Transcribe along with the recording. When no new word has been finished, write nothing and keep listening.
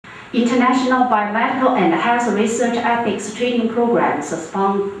International Biomedical and Health Research Ethics Training Program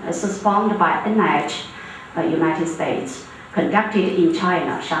sponsored by NIH, United States, conducted in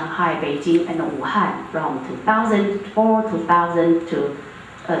China, Shanghai, Beijing, and Wuhan from 2004 to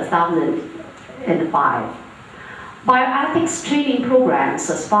 2005. Bioethics training programs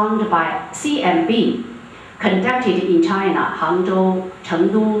sponsored by CMB, conducted in China, Hangzhou,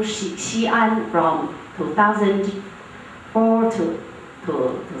 Chengdu, Xi'an from 2004 to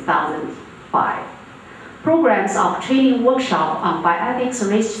 2005. Programs of training workshop on bioethics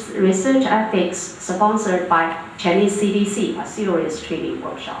research ethics sponsored by Chinese CDC, a serious training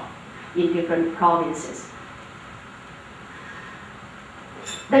workshop in different provinces.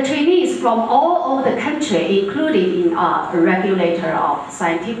 The trainees from all over the country, including a regulator of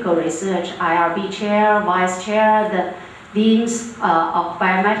scientific research, IRB chair, vice chair, the deans of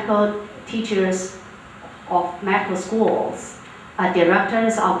biomedical teachers of medical schools,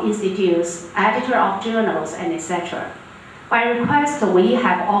 directors of institutes, editor of journals, and etc. By request, we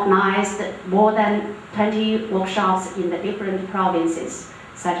have organized more than 20 workshops in the different provinces,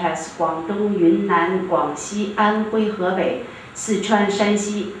 such as Guangdong, Yunnan, Guangxi, Anhui, Hebei, Sichuan,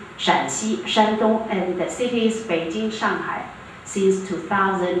 Shanxi, Shanxi, Shandong, and the cities Beijing, Shanghai since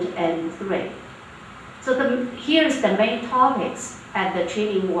 2003. So here's the main topics at the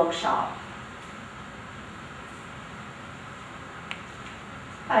training workshop.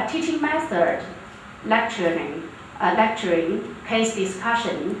 Teaching method, lecturing, case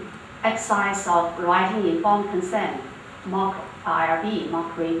discussion, exercise of writing informed consent, mock IRB,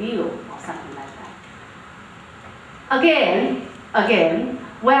 mock review, or something like that. Again,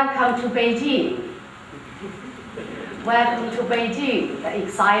 welcome to Beijing. Welcome to Beijing, the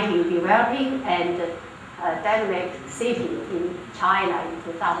exciting, developing, and dynamic city in China in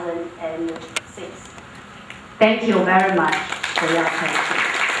 2006. Thank you very much for your attention.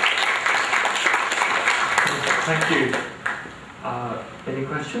 Thank you. Any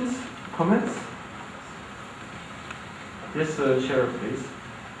questions, comments? Yes, Sheriff, please.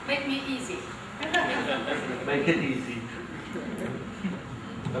 Make me easy. Make it easy.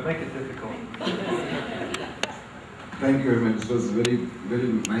 But make it difficult. Thank you very much. It was very,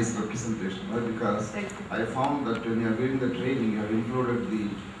 very nice representation. Right? Because I found that when you are doing the training, you have included the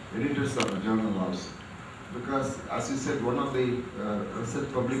editors of the journal also. Because, as you said, one of the research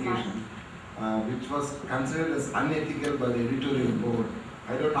publications, which was considered as unethical by the editorial board.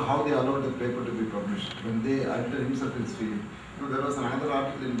 I don't know how they allowed the paper to be published. When they editor himself in field. You know, there was another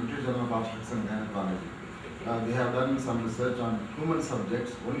article in British Journal of Obstetrics and Gynecology. They have done some research on human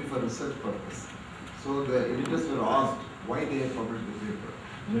subjects only for research purpose. So the editors were asked why they had published the paper.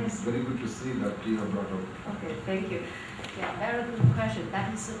 Yes. It's very good to see that you have brought up. Okay, thank you. Yeah, very good question.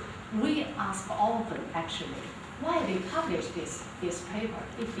 That is, we ask often actually, why they publish this paper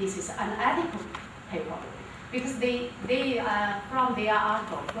if this is an ethical paper? Because they from their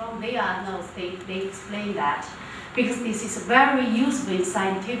article, from their notes, they explain that because this is very useful in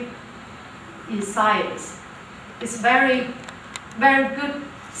science. It's very, very good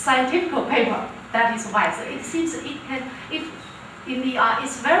scientific paper. That is why. So it seems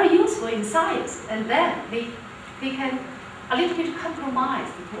it's very useful in science, and then they can a little bit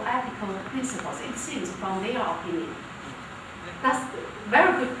compromise to ethical principles, it seems, from their opinion. That's a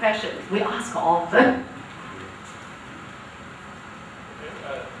very good question. We ask often.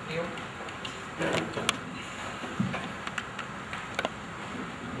 Neil?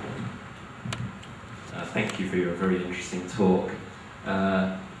 Thank you for your very interesting talk.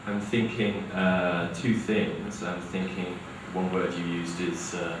 I'm thinking two things. I'm thinking one word you used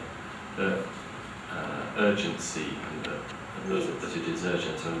is urgency, and that it is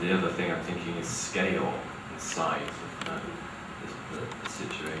urgent, and the other thing I'm thinking is scale and size of the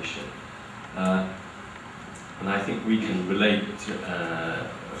situation. And I think we can relate to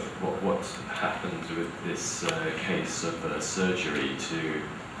what happened with this case of surgery to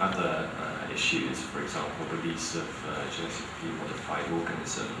other issues, for example, release of genetically modified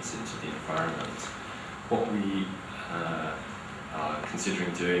organisms into the environment. What we are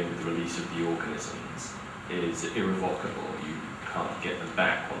considering doing with the release of the organisms is irrevocable. You can't get them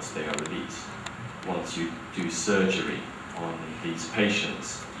back once they are released. Once you do surgery on these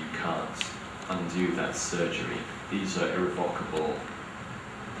patients, you can't undo that surgery. These are irrevocable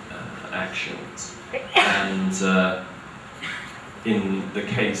actions. And in the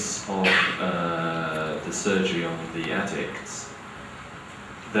case of the surgery on the addicts,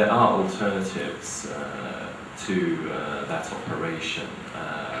 there are alternatives to that operation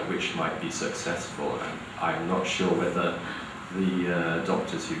which might be successful, and I'm not sure whether the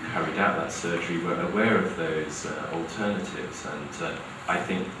doctors who carried out that surgery were aware of those alternatives, and I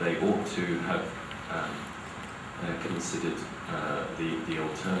think they ought to have considered the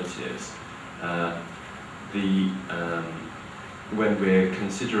alternatives. When we're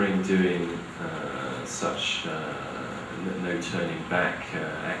considering doing such no turning back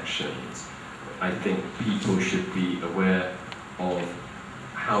actions, I think people should be aware of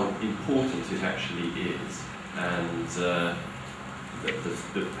how important it actually is, and that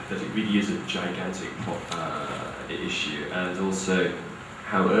it really is a gigantic issue, and also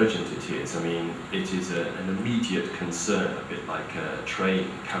how urgent it is. I mean, it is an immediate concern, a bit like a train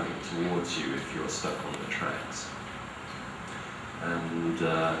coming towards you if you're stuck on the tracks. And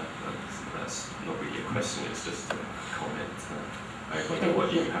that's not really a question, it's just a comment. I wonder what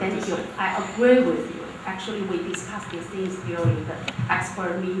you have to say. Thank you. I agree with you. Actually, we discussed these things during the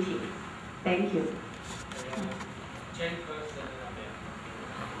expert meeting. Thank you. Jane first, and then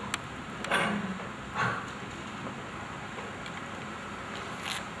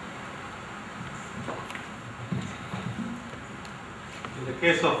In the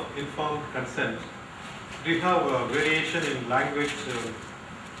case of informed consent, do you have a variation in language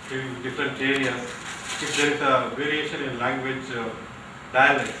in different areas? If there is a variation in language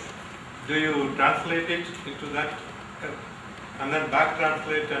dialects, do you translate it into that and then back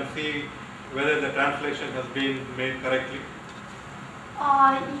translate and see whether the translation has been made correctly?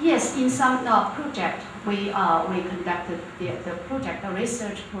 Yes, in some project we conducted the project. The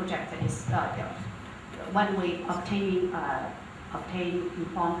research project is when we obtain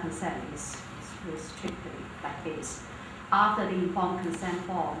informed consent is restricted like this. After the informed consent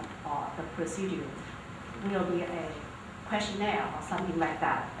form or the procedure will be a questionnaire or something like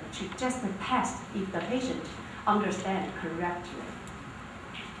that to just test if the patient understands correctly.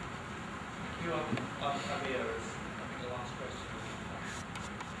 you on Javier is the last question.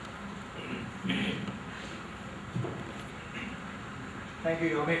 Thank you,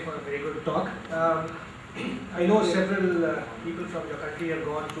 Yomi, for a very good talk. I know several people from your country have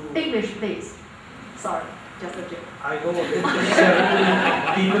gone to... English, please. Sorry, just a joke. I know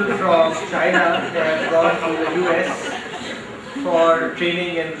several people from China have gone to the US for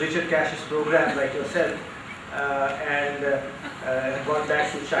training in Richard Cash's program like yourself and have gone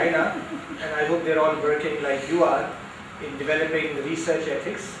back to China, and I hope they're all working like you are in developing research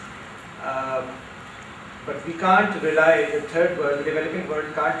ethics. But we can't rely, the third world, the developing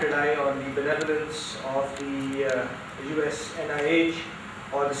world can't rely on the benevolence of the US NIH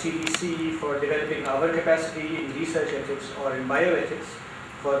or the CDC for developing our capacity in research ethics or in bioethics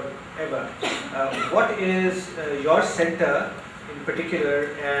forever. What is your center in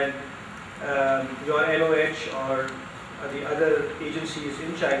particular and your NOH or the other agencies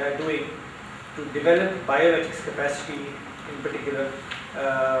in China doing to develop bioethics capacity in particular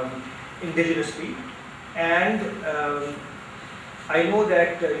indigenously? And I know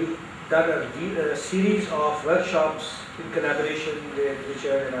that you've done a series of workshops in collaboration with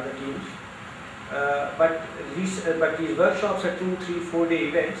Richard and other teams. But these workshops are 2, 3, 4-day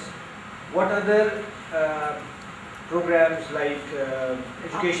events. What other programs like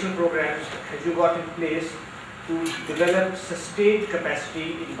educational programs have you got in place to develop sustained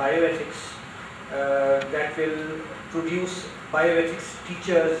capacity in bioethics that will produce bioethics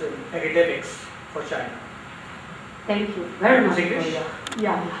teachers and academics for China? Thank you very much. English?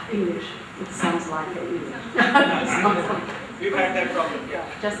 Yeah, English. It sounds like English. We've had that problem. Yeah,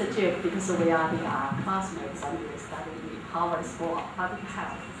 just a joke because we are the classmates and we study in Harvard School of Public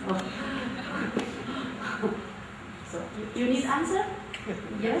Health. So you need answer?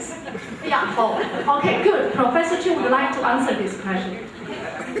 Yes? Yeah. Oh, okay, good. Professor Chu would like to answer this question.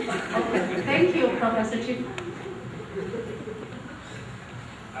 Okay. Thank you, Professor Chu.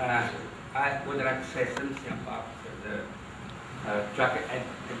 I would like to say something about the drug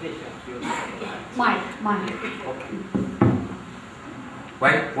addiction field. Mike. Okay.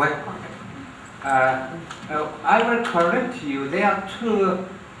 Wait. I will correct you. There are two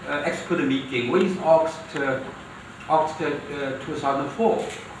expert meetings. One is August 2004.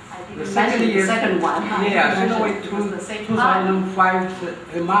 The second one. Yeah, second one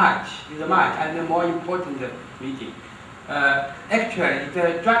 2005 March, and the more important meeting. Actually,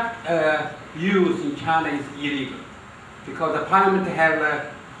 the drug use in China is illegal because the parliament have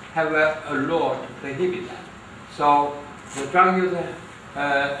a law to prohibit that. So the drug user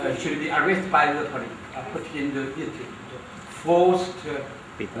should be arrested by the police, put in the institute, forced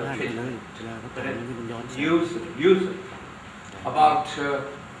treatment. Use about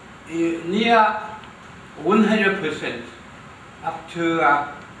near 100% up to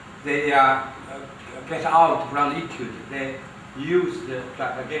they get out from the institute, they use the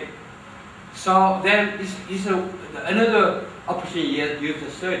drug again. So then it's another operation years use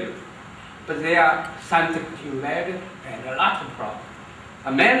the surgery. But they are scientifically led and a lot of problems.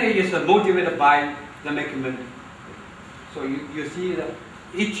 And mainly is motivated by the measurement. So you see that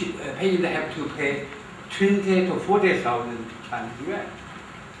each patient have to pay 20 to 40,000 Chinese yuan.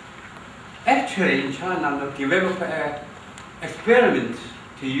 Actually, in China, they developed an experiment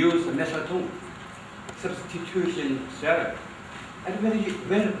to use methadone substitution therapy. And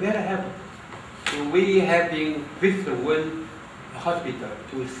very helpful. So we have been visited one hospital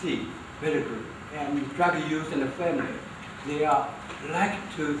to see, very good. And drug use in the family, they are like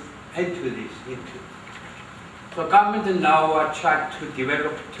to enter this into. So government now are trying to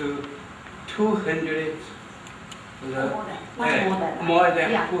develop to 200 more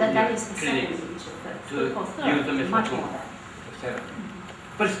than yeah, 200 that is the clinics second issue. to For use third, the much more methadone than. therapy.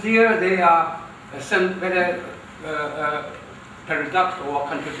 But still there are some very paradox or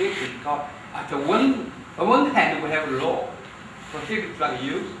contradiction because on one hand we have a law prohibit drug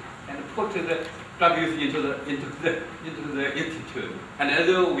use and put the drug use into the institute. And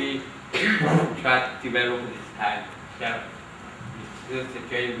although we try to develop this kind of therapy, it's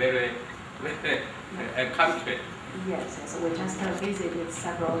situation very country. Yes, we just visited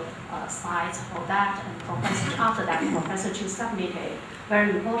several sites for that, and after that, Professor Chu submitted a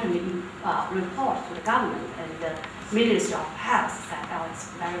very important report to the government, and the Ministry of Health said, oh,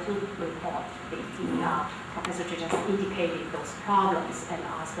 it's a very good report. Professor Chu just indicated those problems and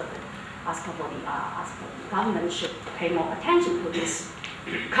asked the government should pay more attention to this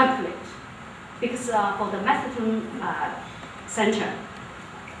conflict. Because for the methadone center,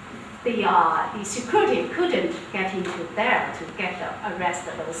 the security couldn't get into there to arrest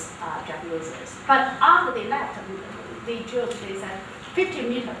those drug users. But after they left, they said 50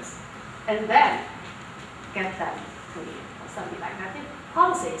 meters, and then get them to leave or something like that. The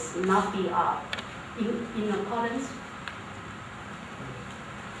policies not be in accordance.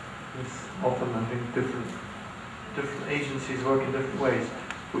 It's often, I think, different agencies work in different ways.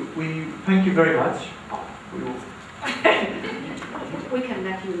 We thank you very much. We will. We can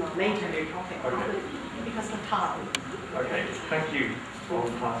let you know later, Okay. because of time. Okay, thank you, all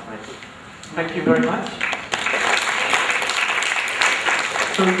the classmates. Thank you very much.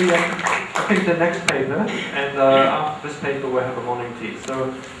 So I think the next paper, and after this paper we'll have a morning tea.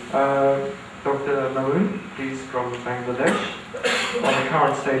 So Dr. Maroon, he's from Bangladesh, on the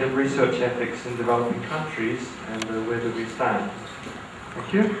current state of research ethics in developing countries, and where do we stand.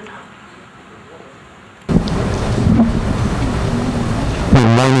 Thank you. Good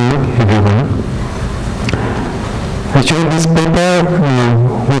morning, everyone. Actually, this paper,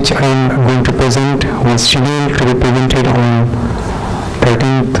 which I am going to present, was scheduled to be presented on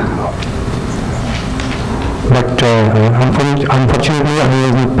 13th, but unfortunately, I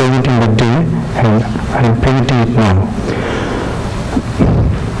was not presenting that day, and I am presenting it now.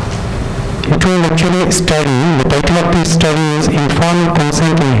 It was actually a study. The title of this study is Informed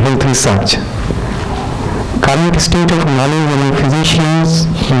Consent in Health Research. Current state of knowledge among physicians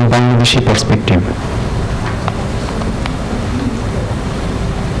in Bangladeshi perspective.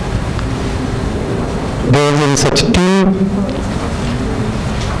 There is a research team,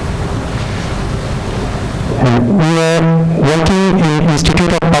 and we are working in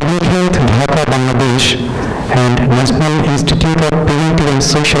Institute of Public Health, Dhaka, Bangladesh, and National Institute of Preventive and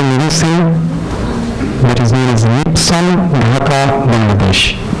Social Medicine, that is known as NIPSON, Dhaka,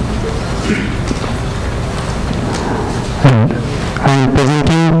 Bangladesh. And I am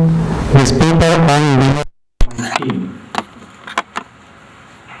presenting this paper on my team.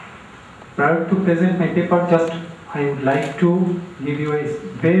 Prior to present my paper, I would like to give you a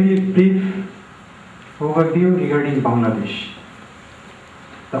very brief overview regarding Bangladesh.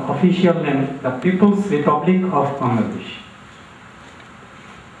 The official name, the People's Republic of Bangladesh.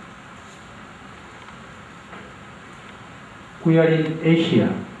 We are in Asia,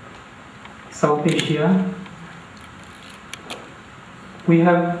 South Asia. We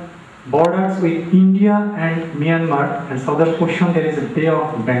have borders with India and Myanmar, and southern portion there is a Bay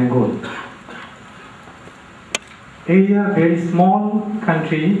of Bengal. Area very small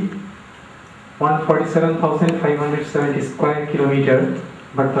country, 147,570 square kilometer,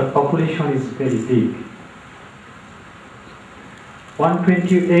 but the population is very big.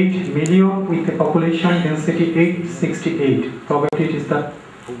 128 million with a population density 868. Probably it is the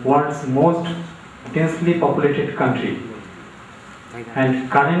world's most densely populated country. And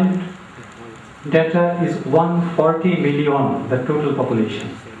current data is 140 million, the total population.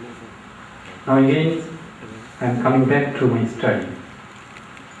 Now again, I am coming back to my study.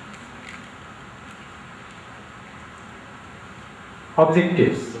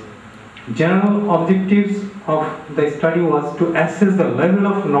 Objectives. General objectives of the study was to assess the level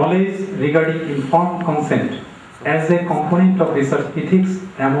of knowledge regarding informed consent as a component of research ethics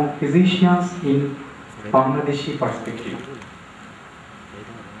among physicians in Bangladeshi perspective.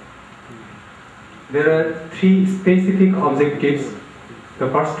 There are three specific objectives. The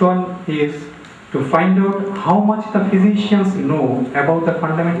first one is to find out how much the physicians know about the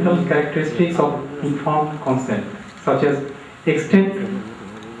fundamental characteristics of informed consent, such as extent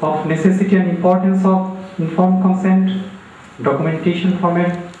of necessity and importance of informed consent, documentation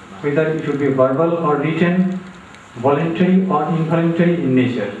format, whether it should be verbal or written, voluntary or involuntary in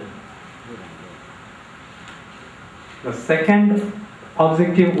nature. The second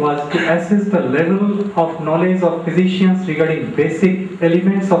objective was to assess the level of knowledge of physicians regarding basic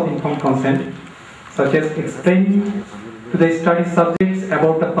elements of informed consent, such as explaining to the study subjects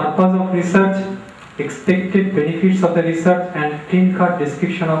about the purpose of research, expected benefits of the research, and clean-cut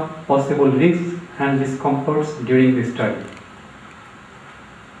description of possible risks and discomforts during the study.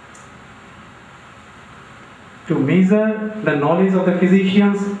 To measure the knowledge of the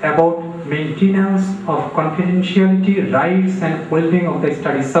physicians about maintenance of confidentiality, rights, and well-being of the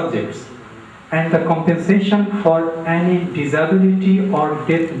study subjects, and the compensation for any disability or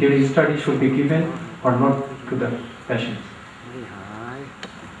death during study should be given or not to the patients.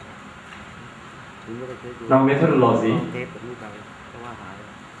 Now, methodology.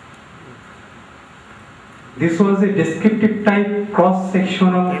 This was a descriptive type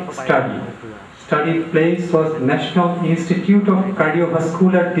cross-sectional study. Study place was National Institute of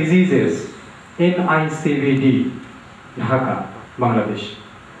Cardiovascular Diseases, NICVD, Dhaka, Bangladesh.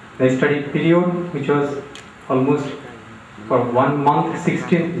 The study period, which was almost for 1 month,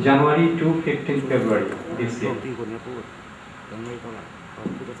 16th January to 15th February this year.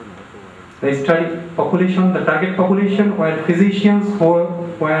 The study population, the target population were physicians who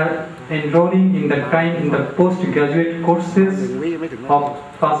were enrolling in the time in the postgraduate courses of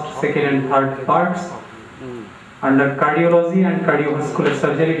first, second and third parts under cardiology and cardiovascular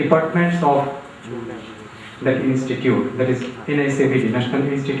surgery departments of that institute, that is NICVD, National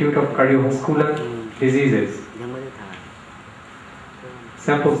Institute of Cardiovascular Diseases.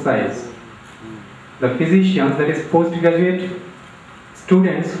 Sample size. The physicians, that is postgraduate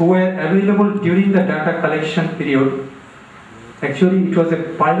students who were available during the data collection period. Actually, it was a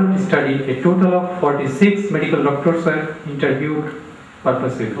pilot study. A total of 46 medical doctors were interviewed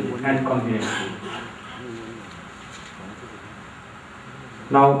purposefully and conveniently.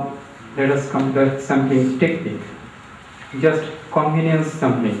 Now, let us come to the sampling technique. Just convenience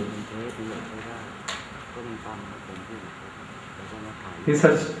sampling.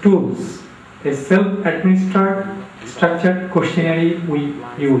 Research tools. A self-administered structured questionnaire we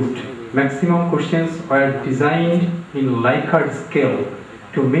used. Maximum questions were designed in Likert scale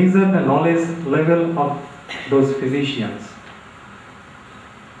to measure the knowledge level of those physicians.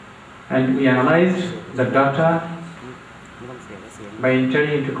 And we analyzed the data by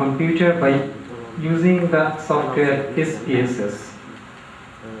entering into computer by using the software SPSS.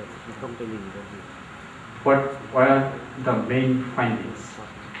 What were the main findings?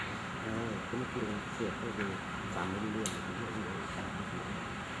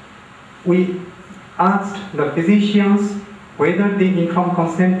 We asked the physicians whether the informed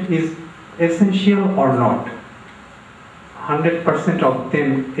consent is essential or not. 100% of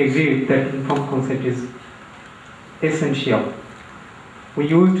them agreed that informed consent is essential. We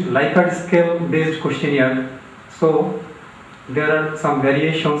used Likert scale based questionnaire, so there are some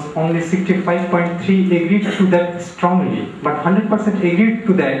variations. Only 65.3 agreed to that strongly, but 100% agreed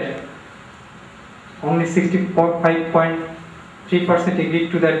to that. Only 65.3%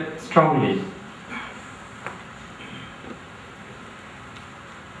 agreed to that strongly.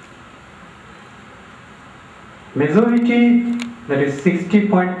 Majority, that is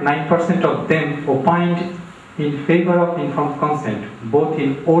 60.9% of them opined in favor of informed consent, both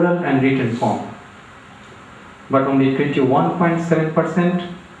in oral and written form. But only 21.7%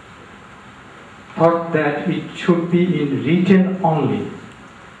 thought that it should be in written only.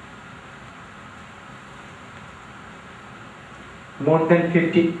 More than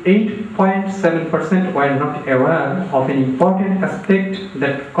 58.7% were not aware of an important aspect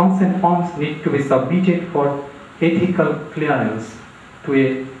that consent forms need to be submitted for ethical clearance to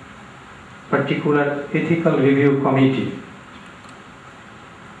a particular ethical review committee.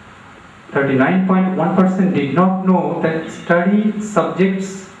 39.1% did not know that study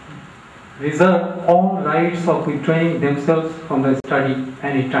subjects reserve all rights of withdrawing themselves from the study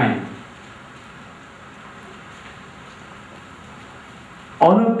anytime.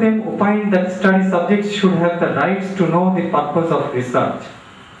 All of them opined that study subjects should have the rights to know the purpose of research.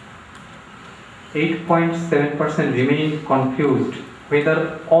 8.7% remain confused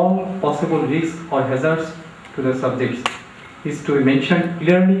whether all possible risks or hazards to the subjects is to be mentioned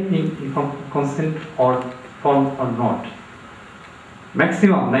clearly in informed consent or form or not.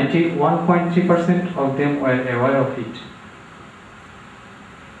 Maximum 91.3% of them were aware of it.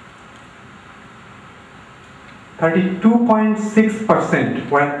 32.6%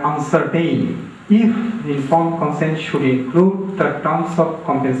 were uncertain if informed consent should include the terms of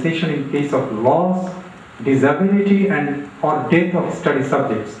compensation in case of loss, disability and or death of study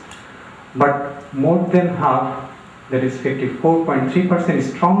subjects. But more than half, that is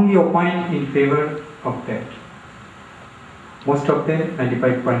 54.3%, strongly opined in favor of that. Most of them,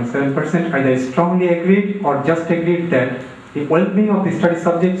 95.7%, either strongly agreed or just agreed that the well-being of the study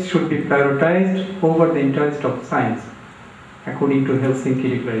subjects should be prioritized over the interest of science, according to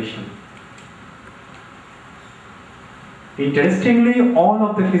Helsinki Declaration. Interestingly, all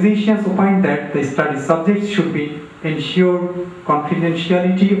of the physicians opined that the study subjects should be ensured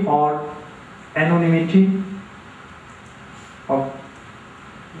confidentiality or anonymity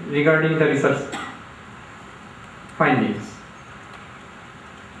regarding the research findings.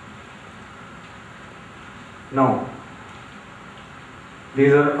 Now,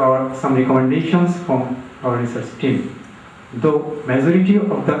 these are some recommendations from our research team. Though majority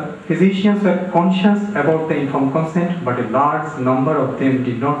of the physicians were conscious about the informed consent, but a large number of them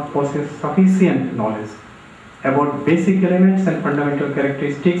did not possess sufficient knowledge about basic elements and fundamental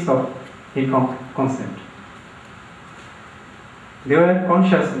characteristics of informed consent. They were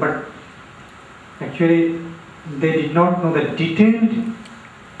conscious, but actually they did not know the detailed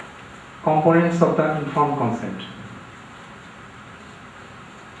components of the informed consent.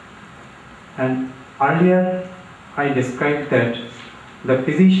 And earlier I described that the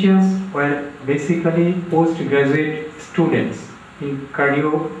physicians were basically postgraduate students in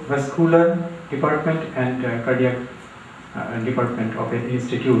cardiovascular department and cardiac department of an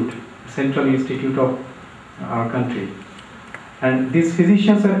institute, central institute of our country. And these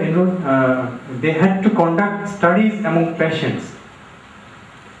physicians were enrolled, they had to conduct studies among patients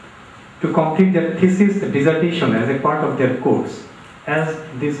to complete their thesis dissertation as a part of their course. As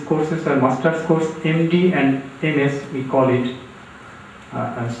these courses are master's course, MD and MS we call it,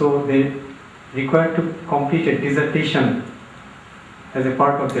 and so they require to complete a dissertation as a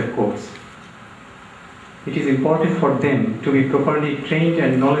part of their course. It is important for them to be properly trained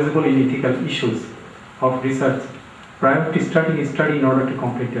and knowledgeable in ethical issues of research prior to starting a study in order to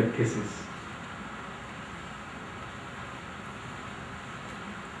complete their thesis.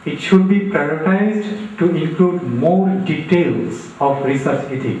 It should be prioritized to include more details of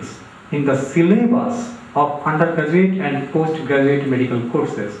research ethics in the syllabus of undergraduate and postgraduate medical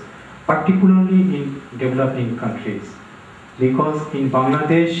courses, particularly in developing countries. Because in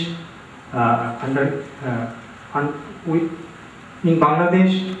Bangladesh,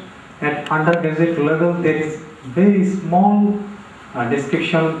 at undergraduate level, there is very small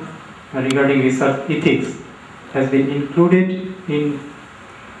description regarding research ethics has been included in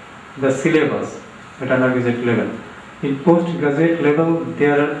the syllabus at undergraduate level. In postgraduate level,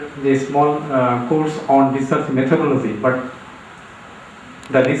 there is a small course on research methodology, but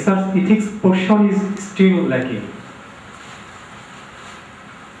the research ethics portion is still lacking.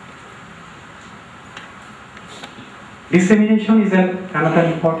 Dissemination is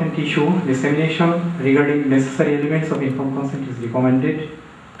another important issue. Dissemination regarding necessary elements of informed consent is recommended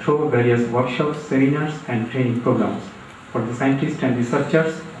through various workshops, seminars, and training programs for the scientists and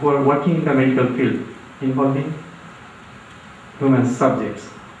researchers who are working in the medical field involving human subjects.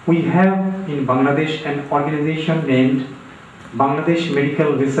 We have in Bangladesh an organization named Bangladesh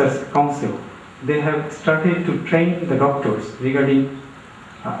Medical Research Council. They have started to train the doctors regarding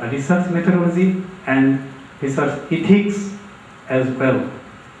research methodology and research ethics as well.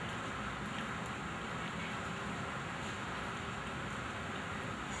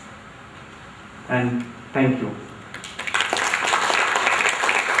 And thank you.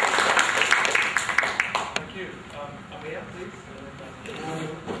 Thank you. Amir, please.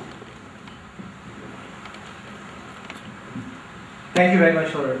 Thank you very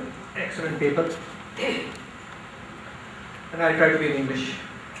much for an excellent paper. And I'll try to be in English.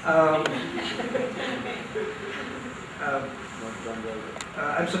 I'm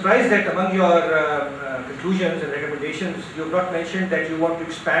surprised that among your conclusions and recommendations, you have not mentioned that you want to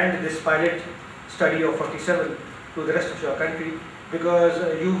expand this pilot study of 47 to the rest of your country,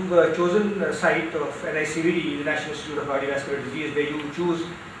 because you've chosen a site of NICVD, the National Institute of Cardiovascular Disease, where you choose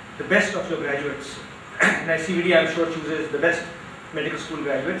the best of your graduates. NICVD, I'm sure, chooses the best medical school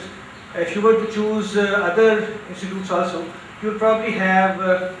graduates. If you were to choose other institutes also, you'll probably have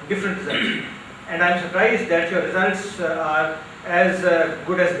different results. And I'm surprised that your results are as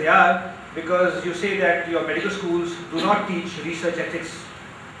good as they are, because you say that your medical schools do not teach research ethics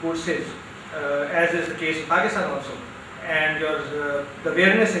courses, as is the case in Pakistan also. And the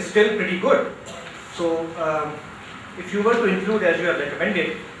awareness is still pretty good. So if you were to include, as you have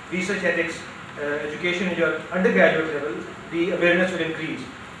recommended, research ethics education in your undergraduate level, the awareness will increase.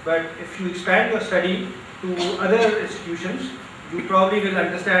 But if you expand your study to other institutions, you probably will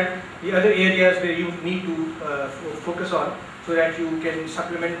understand the other areas where you need to focus on, so that you can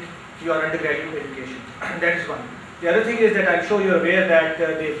supplement your undergraduate education. That is one. The other thing is that I'm sure you're aware that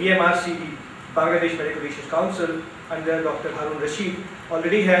the BMRC, the Bangladesh Medical Research Council, under Dr. Harun Rashid,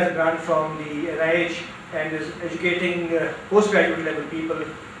 already has a grant from the NIH and is educating postgraduate level people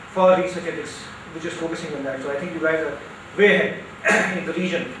for research ethics, which is focusing on that. So I think you guys are way ahead in the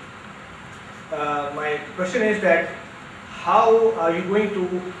region. My question is that how are you going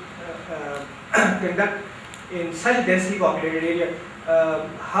to conduct in such densely populated area,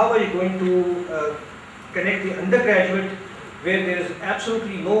 how are you going to connect the undergraduate where there is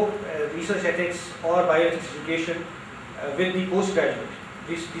absolutely no research ethics or bioethics education with the postgraduate?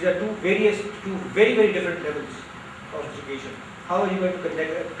 These are two very, very different levels of education. How are you going to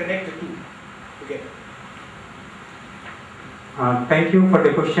connect the two together? Thank you for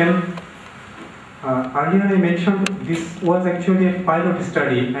the question. Earlier I mentioned this was actually a pilot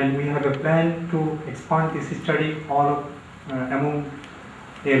study, and we have a plan to expand this study all among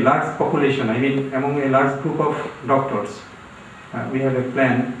a large population, I mean among a large group of doctors. We have a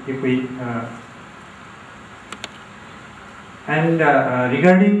plan if we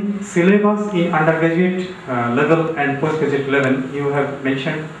regarding syllabus in undergraduate level and postgraduate level, you have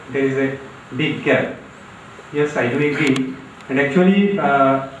mentioned there is a big gap. Yes, I do agree. And actually,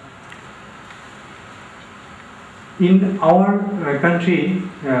 in our country,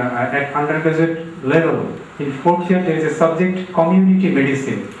 at undergraduate level, in fourth year there is a subject community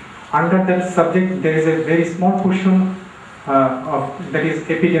medicine. Under that subject there is a very small portion of that is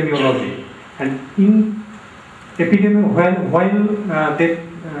epidemiology. And in epidemiology, while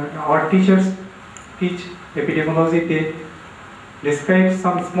our teachers teach epidemiology, they describe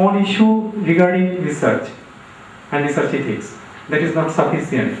some small issue regarding research and research ethics. That is not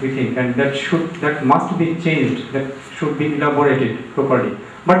sufficient, we think, and that must be changed, that should be elaborated properly.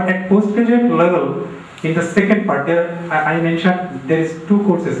 But at postgraduate level, in the second part, I mentioned there is two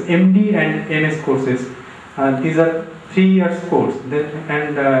courses, MD and MS courses. These are 3 years course,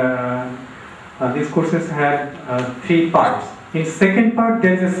 and these courses have 3 parts. In second part,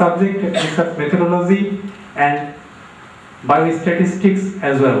 there is a subject research methodology and biostatistics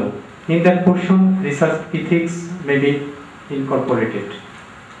as well. In that portion, research ethics may be incorporated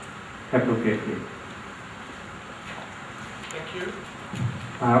appropriately. Thank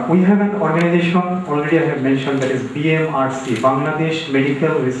you. We have an organization, already I have mentioned, that is BMRC, Bangladesh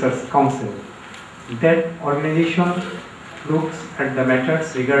Medical Research Council. That organization looks at the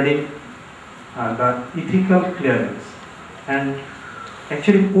matters regarding the ethical clearance. And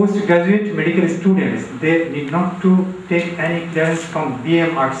actually postgraduate medical students, they need not to take any clearance from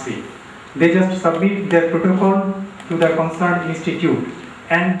BMRC. They just submit their protocol to the concerned institute,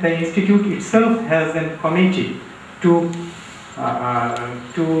 and the institute itself has a committee to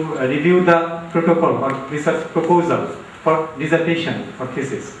review the protocol or research proposal for dissertation or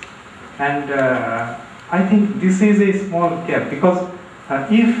thesis. And I think this is a small gap, because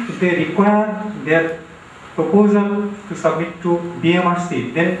if they require their proposal to submit to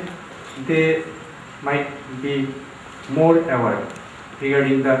BMRC, then they might be more aware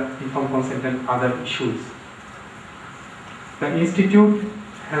regarding the informed consent and other issues. The institute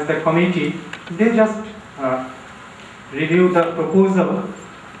has the committee, they just review the proposal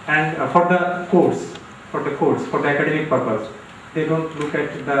and for the course, for the academic purpose. They don't look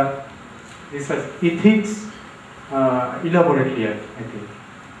at the research ethics elaborately, I think.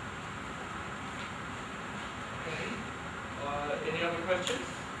 Any other questions?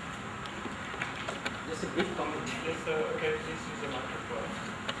 Just a brief comment. Yes, sir. Okay, please use the microphone.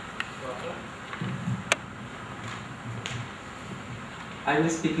 Rather. I will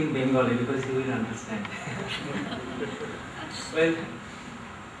speak in Bengali because you will understand. Well,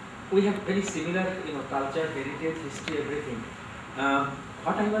 we have very similar, culture, heritage, history, everything.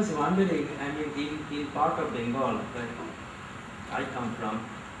 What I was wondering, I mean, in part of Bengal where I come from,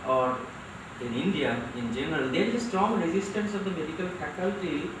 or in India in general, there is a strong resistance of the medical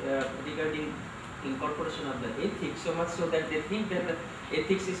faculty regarding incorporation of the ethics, so much so that they think that the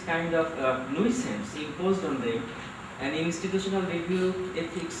ethics is kind of nuisance imposed on them. An institutional review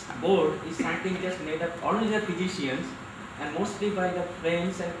ethics board is something just made up only the physicians, and mostly by the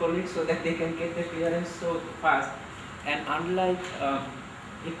friends and colleagues so that they can get the clearance so fast. And unlike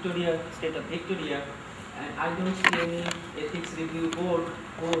state of Victoria, and I don't see any ethics review board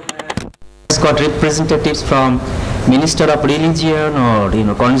who has got representatives from Minister of Religion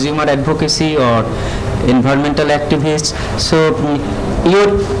or consumer advocacy or environmental activists. So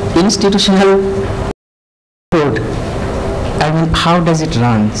your institutional board, I mean, how does it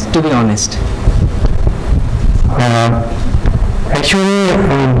run, to be honest? Actually,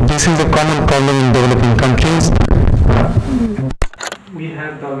 this is a common problem in developing countries. We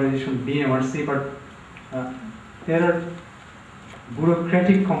have the organization BMRC, but there are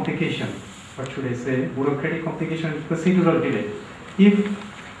bureaucratic complications. What should I say? Bureaucratic complication and procedural delay. If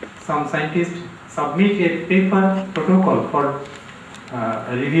some scientists submit a paper protocol for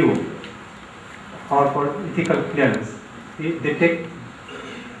a review or for ethical clearance, they take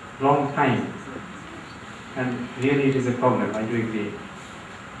long time, and really it is a problem. I do agree.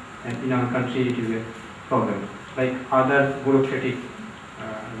 And in our country, it is a problem, like other bureaucratic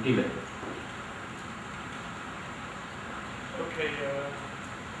delay. Okay,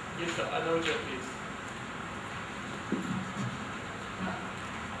 yes, Anuja, please.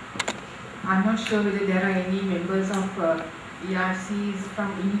 I'm not sure whether there are any members of ERCs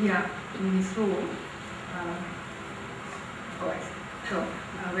from India in this room. So,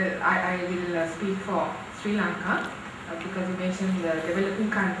 well, I will speak for Sri Lanka because you mentioned the developing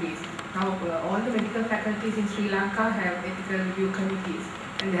countries. Now, all the medical faculties in Sri Lanka have ethical review committees,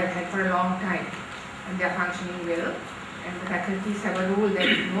 and they have had for a long time, and they are functioning well. And the faculties have a rule that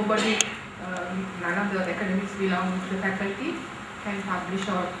nobody, none of the academics belonging to the faculty can publish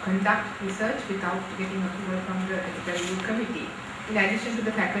or conduct research without getting approval from the ethical review committee. In addition to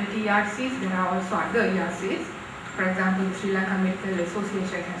the faculty ERCs, there are also other ERCs. For example, the Sri Lanka Medical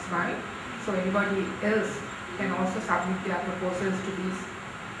Association has one. So anybody else can also submit their proposals to these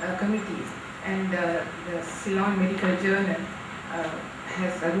committees. And the Ceylon Medical Journal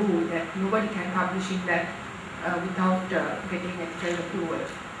has a rule that nobody can publish in that without getting ethical approval.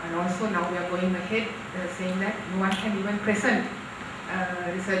 And also now we are going ahead saying that no one can even present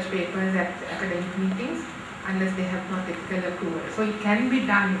research papers at academic meetings unless they have not ethical approval. So it can be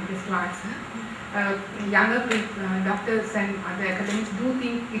done, just to answer. Younger doctors and other academics do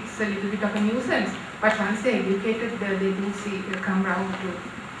think it's a little bit of a nuisance, but once they're educated, they do come round to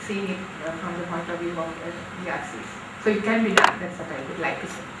seeing it from the point of view of ERCs. So it can be done, that's what I would like to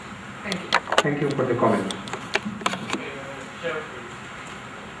say. Thank you. Thank you for the comment.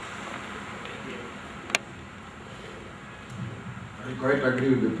 I quite agree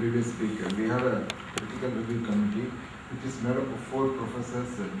with the previous speaker. We have a critical review committee which is made up of 4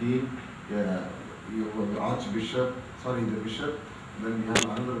 professors, a dean, you have the bishop, then we have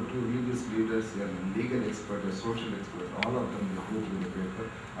another 2 religious leaders, a legal expert, a social expert, all of them they go through the paper,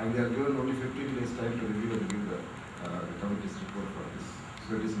 and they are given only 15 days time to review and give the committee's report for this.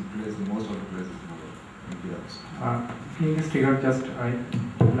 So it is in place in most of the places in India also. In this regard, just I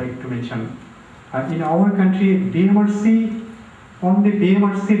would like to mention, in our country, only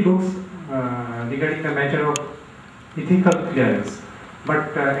BMRC looks regarding the matter of ethical clearance,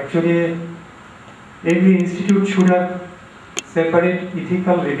 but actually every institute should have separate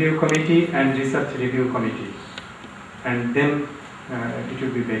ethical review committee and research review committee, and then it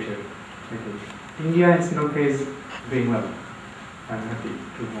will be better. Okay. India and Sri Lanka is doing well. I am happy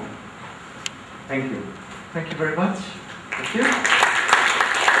to know. Thank you. Thank you very much. Thank you.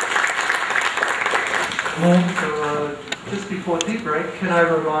 So just before tea break, can I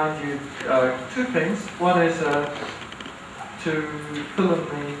remind you 2 things. One is to fill in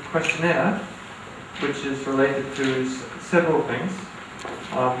the questionnaire, which is related to several things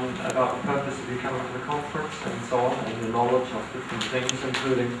about the purpose of you coming to the conference and so on, and your knowledge of different things,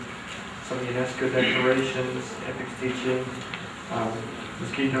 including some UNESCO declarations, ethics teaching,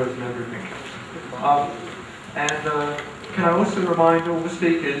 mosquitoes and everything. Can I also remind all the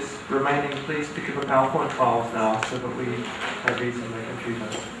speakers remaining, please, to give the PowerPoint files now so that we have these in the computer.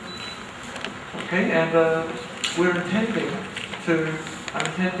 Okay, and I'm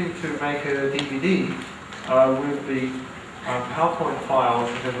intending to make a DVD with the PowerPoint files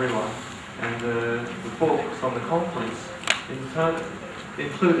of everyone and the books on the conference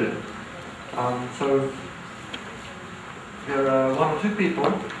included. So there are 1 or 2 people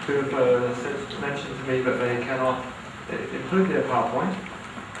who have mentioned to me that they cannot include their PowerPoint,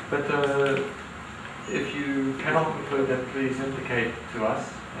 but if you cannot include them, please indicate to us,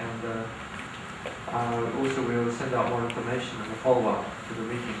 and also we'll send out more information in the follow-up to the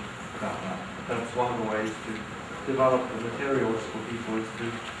meeting about that. That's one of the ways to develop the materials for people, is to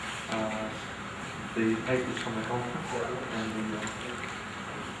the papers from the conference and the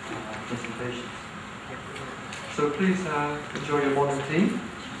presentations. So please enjoy your morning tea,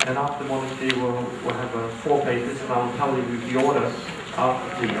 and after morning tea we'll have 4 papers, and I'll tell you the order after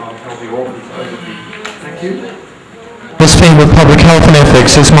tea. I'll tell the authors over tea. Thank you. This theme with public health and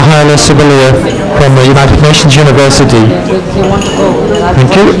ethics is Mihaela Sibilia from the United Nations University.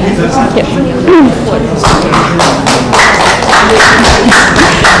 Thank you.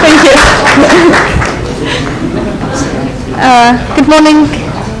 Thank you. Good morning,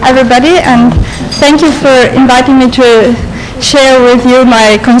 everybody, and thank you for inviting me to share with you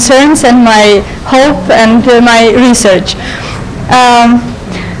my concerns and my hope and my research.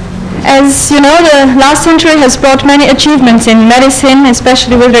 As you know, the last century has brought many achievements in medicine,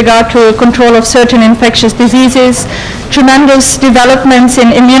 especially with regard to control of certain infectious diseases, tremendous developments in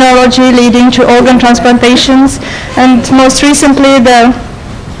immunology leading to organ transplantations, and most recently the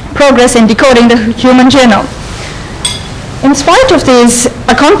progress in decoding the human genome. In spite of these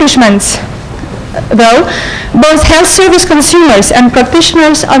accomplishments, though, both health service consumers and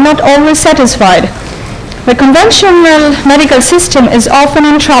practitioners are not always satisfied. The conventional medical system is often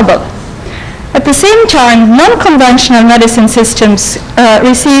in trouble. At the same time, non-conventional medicine systems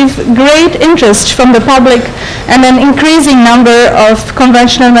receive great interest from the public and an increasing number of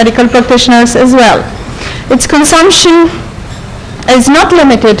conventional medical practitioners as well. Its consumption is not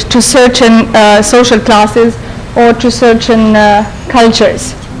limited to certain social classes or to certain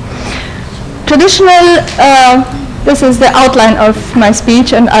cultures. Traditional, this is the outline of my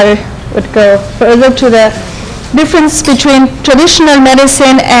speech, and I would go further to the difference between traditional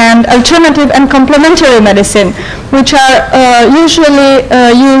medicine and alternative and complementary medicine, which are usually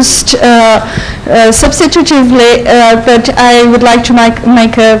used substitutively, but I would like to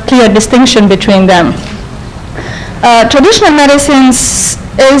make a clear distinction between them. Traditional medicines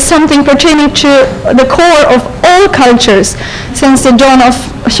is something pertaining to the core of all cultures since the dawn of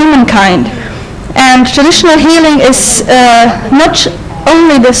humankind. And traditional healing is not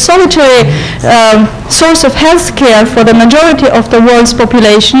only the solitary source of health care for the majority of the world's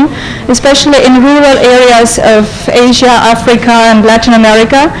population, especially in rural areas of Asia, Africa, and Latin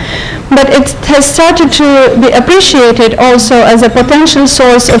America, but it has started to be appreciated also as a potential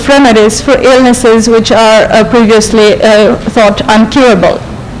source of remedies for illnesses which are previously thought uncurable.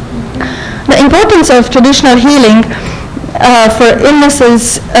 The importance of traditional healing for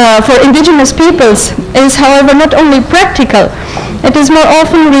illnesses for indigenous peoples is, however, not only practical, it is more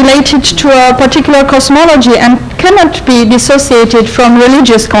often related to a particular cosmology and cannot be dissociated from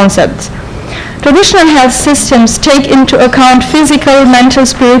religious concepts. Traditional health systems take into account physical, mental,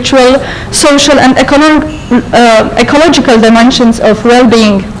 spiritual, social, and ecological dimensions of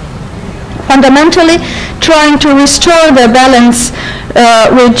well-being, fundamentally trying to restore the balance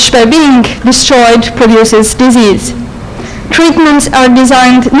which, by being destroyed, produces disease. Treatments are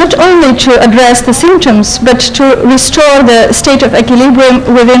designed not only to address the symptoms, but to restore the state of equilibrium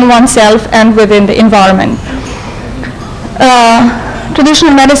within oneself and within the environment.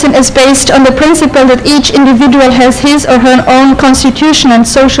 Traditional medicine is based on the principle that each individual has his or her own constitution and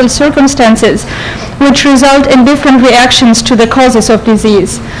social circumstances, which result in different reactions to the causes of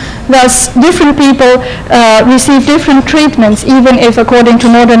disease. Thus, different people receive different treatments, even if, according to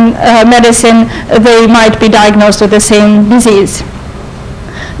modern medicine, they might be diagnosed with the same disease.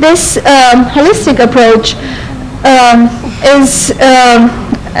 This holistic approach is,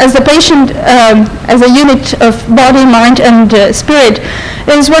 as the patient, as a unit of body, mind, and spirit,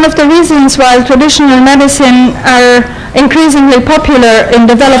 is one of the reasons why traditional medicine are increasingly popular in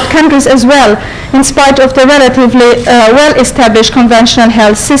developed countries as well, in spite of the relatively well-established conventional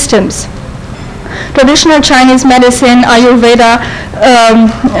health systems. Traditional Chinese medicine, Ayurveda,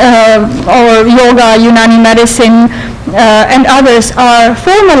 or yoga, Unani medicine, and others are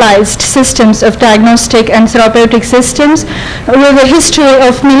formalized systems of diagnostic and therapeutic systems with a history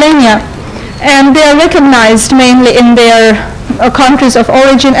of millennia, and they are recognized mainly in their countries of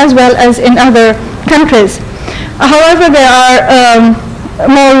origin as well as in other countries. However, there are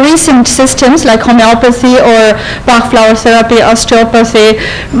more recent systems like homeopathy or Bach flower therapy, osteopathy,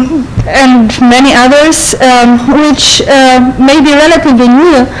 and many others, which may be relatively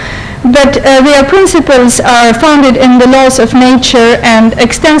new, but their principles are founded in the laws of nature and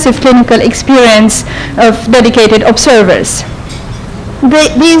extensive clinical experience of dedicated observers.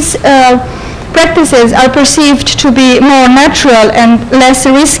 These practices are perceived to be more natural and less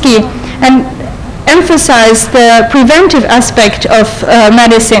risky, and emphasize the preventive aspect of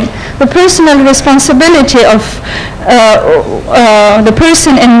medicine, the personal responsibility of the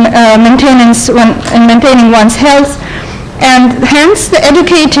person in maintaining one's health, And hence the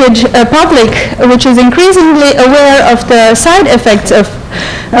educated public, which is increasingly aware of the side effects of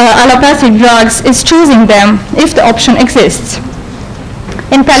allopathic drugs, is choosing them if the option exists.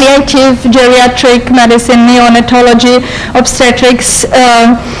 In palliative, geriatric medicine, neonatology, obstetrics,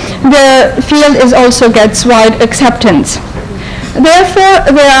 the field also gets wide acceptance. Therefore,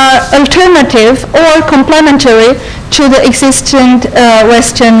 they are alternative or complementary to the existing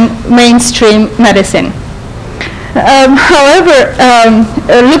Western mainstream medicine. However,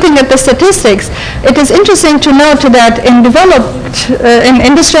 looking at the statistics, it is interesting to note that in developed, in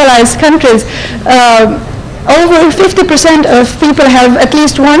industrialized countries, over 50% of people have at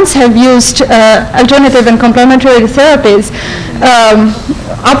least once have used alternative and complementary therapies,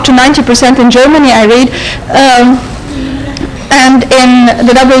 up to 90% in Germany, I read. And in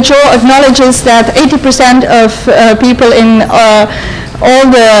the WHO acknowledges that 80% of people in all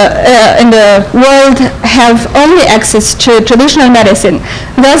in the world have only access to traditional medicine.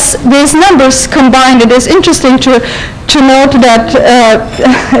 Thus, these numbers combined, it is interesting to note that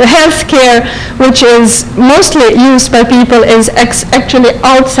healthcare, which is mostly used by people, is actually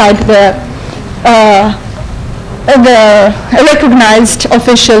outside the recognized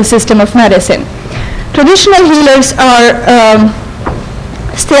official system of medicine. Traditional healers are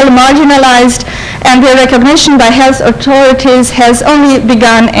still marginalized, and their recognition by health authorities has only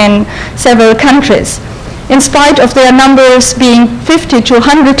begun in several countries. In spite of their numbers being 50 to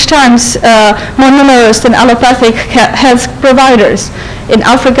 100 times more numerous than allopathic health providers. In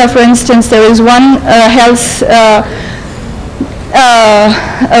Africa, for instance, there is one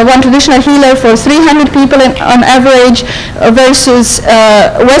one traditional healer for 300 people on average, versus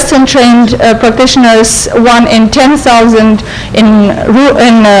Western trained practitioners, 1 in 10,000 in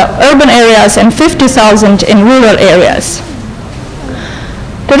urban areas and 50,000 in rural areas.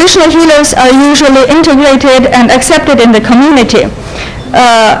 Traditional healers are usually integrated and accepted in the community,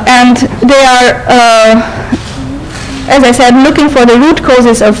 and they are, as I said, looking for the root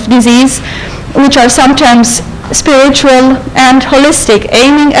causes of disease, which are sometimes spiritual and holistic,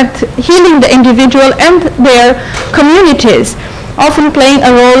 aiming at healing the individual and their communities, often playing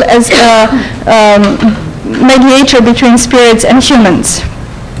a role as a mediator between spirits and humans.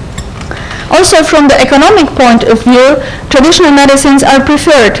 Also, from the economic point of view, traditional medicines are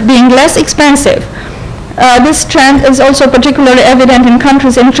preferred, being less expensive. This trend is also particularly evident in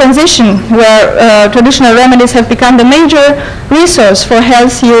countries in transition, where traditional remedies have become the major resource for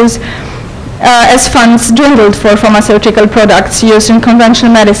health use, as funds dwindled for pharmaceutical products used in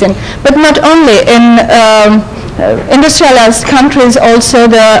conventional medicine. But not only in industrialized countries, also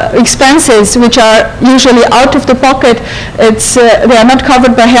the expenses, which are usually out of the pocket, they are not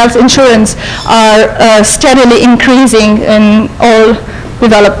covered by health insurance, are steadily increasing in all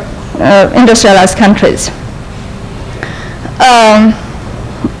developed industrialized countries.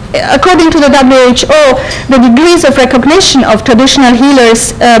 According to the WHO, the degrees of recognition of traditional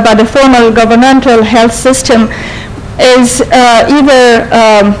healers by the formal governmental health system is either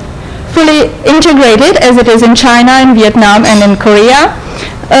fully integrated, as it is in China, in Vietnam, and in Korea,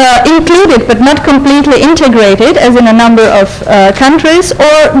 included but not completely integrated, as in a number of countries,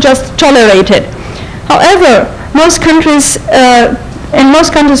 or just tolerated. However, in most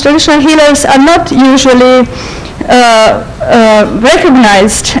countries, traditional healers are not usually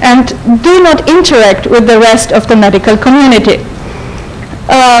recognized and do not interact with the rest of the medical community.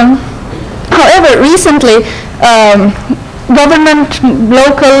 However, recently, government,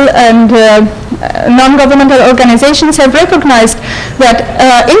 local, and non-governmental organizations have recognized that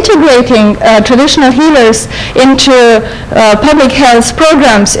integrating traditional healers into public health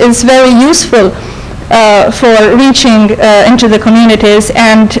programs is very useful for reaching into the communities,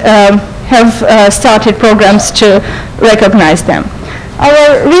 and have started programs to recognize them.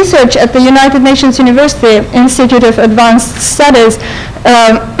 Our research at the United Nations University Institute of Advanced Studies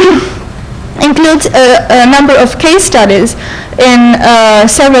includes a number of case studies in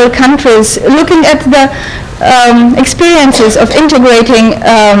several countries, looking at the experiences of integrating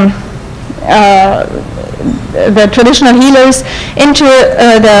the traditional healers into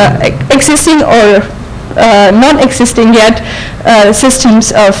the existing or non-existing yet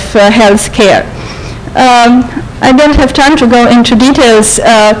systems of health care. I don't have time to go into details,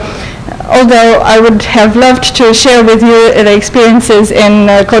 although I would have loved to share with you the experiences in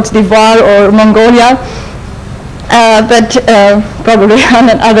Côte d'Ivoire or Mongolia, but probably on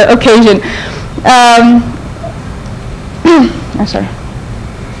another occasion. Sorry.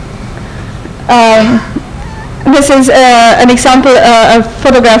 This is an example, a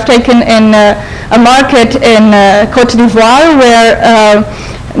photograph taken in a market in Côte d'Ivoire, where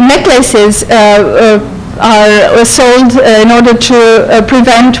necklaces are sold in order to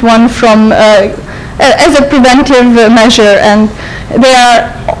prevent one from, as a preventive measure, and there are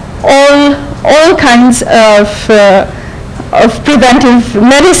all kinds of preventive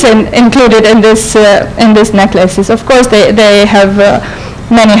medicine included in this necklaces. Of course, they have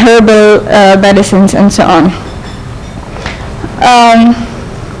many herbal medicines and so on.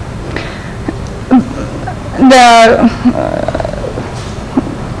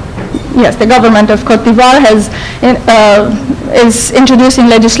 The government of Cote d'Ivoire is introducing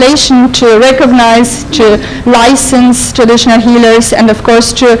legislation to recognize, to license traditional healers, and of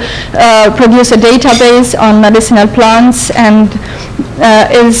course to produce a database on medicinal plants, and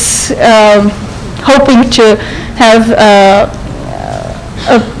is hoping to have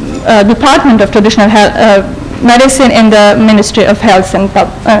a department of traditional medicine in the Ministry of Health and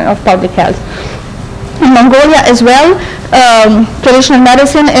of Public Health. In Mongolia as well, traditional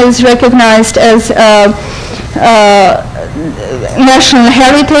medicine is recognized as national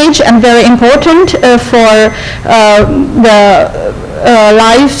heritage and very important for the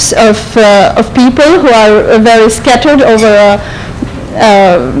lives of people who are very scattered over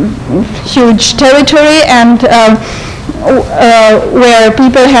a huge territory, and where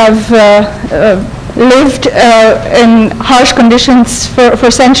people have lived in harsh conditions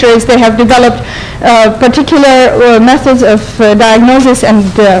for centuries. They have developed particular methods of diagnosis and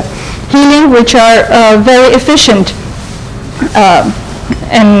healing which are very efficient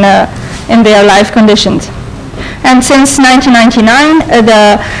in their life conditions. And since 1999,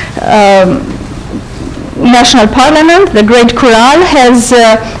 the National Parliament, the Great Khural, has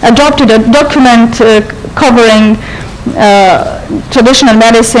adopted a document covering traditional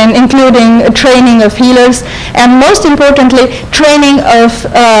medicine, including training of healers, and most importantly, training of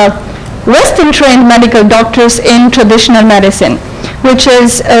Western-trained medical doctors in traditional medicine, which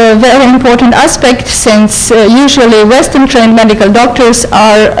is a very important aspect, since usually Western-trained medical doctors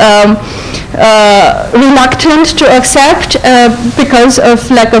are reluctant to accept because of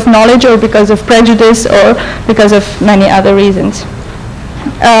lack of knowledge, or because of prejudice, or because of many other reasons.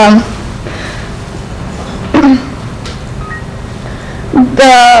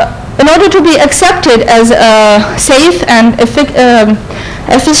 In order to be accepted as a safe and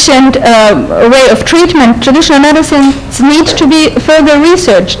efficient way of treatment, traditional medicines need to be further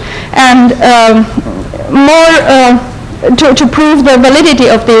researched and to prove the validity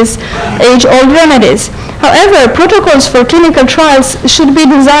of these age-old remedies. However, protocols for clinical trials should be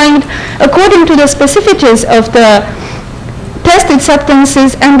designed according to the specificities of the tested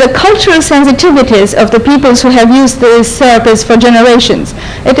substances and the cultural sensitivities of the peoples who have used these therapies for generations.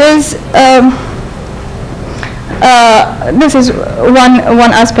 It is this is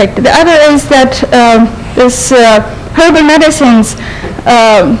one aspect. The other is that this herbal medicines,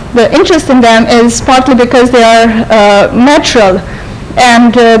 the interest in them is partly because they are natural,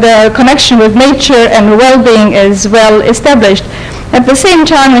 and the connection with nature and well-being is well established. At the same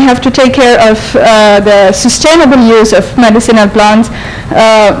time, we have to take care of the sustainable use of medicinal plants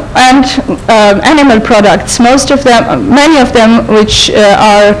and animal products, many of them which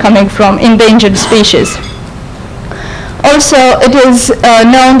are coming from endangered species. Also, it is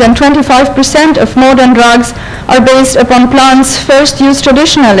known that 25% of modern drugs are based upon plants first used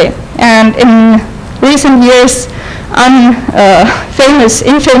traditionally, and in recent years,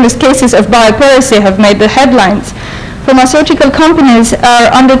 infamous cases of biopiracy have made the headlines. Pharmaceutical companies are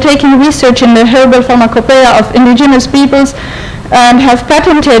undertaking research in the herbal pharmacopoeia of indigenous peoples and have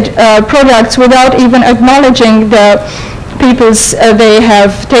patented products without even acknowledging the peoples they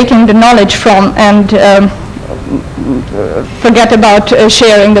have taken the knowledge from, and forget about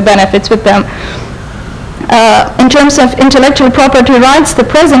sharing the benefits with them. In terms of intellectual property rights, the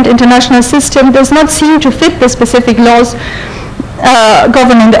present international system does not seem to fit the specific laws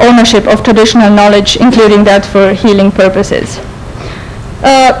governing the ownership of traditional knowledge, including that for healing purposes.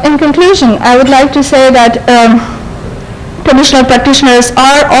 In conclusion, I would like to say that traditional practitioners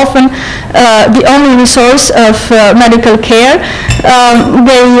are often the only resource of medical care.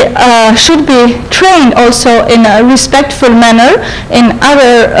 They should be trained also in a respectful manner in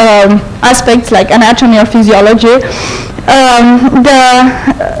other aspects like anatomy or physiology.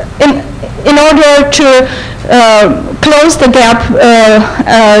 In order to close the gap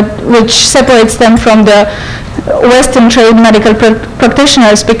which separates them from the Western-trained medical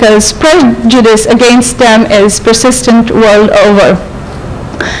practitioners, because prejudice against them is persistent world over.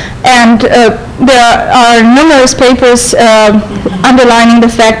 And there are numerous papers underlining the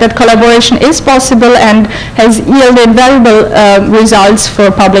fact that collaboration is possible and has yielded valuable results for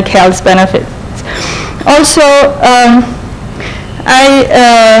public health benefits. Also,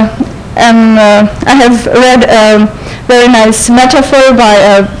 I I have read a very nice metaphor by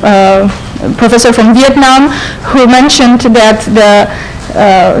a professor from Vietnam who mentioned that the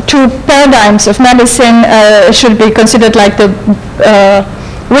two paradigms of medicine should be considered like the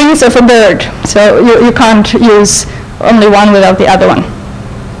wings of a bird. So you can't use only one without the other one.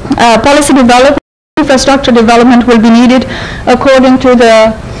 Policy development, infrastructure development will be needed according to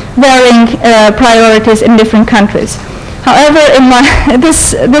the varying priorities in different countries. However,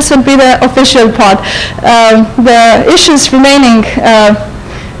 this would be the official part. The issues remaining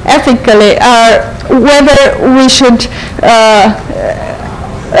ethically are whether we should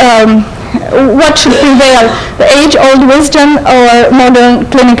what should prevail, the age-old wisdom or modern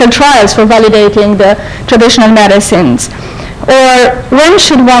clinical trials for validating the traditional medicines? Or when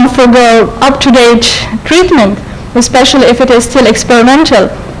should one forego up-to-date treatment, especially if it is still experimental,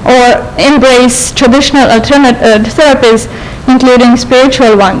 or embrace traditional alternative therapies, including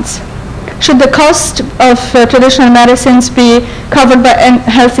spiritual ones? Should the cost of traditional medicines be covered by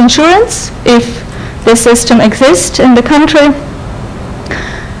health insurance, if this system exists in the country?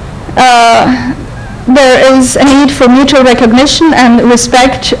 There is a need for mutual recognition and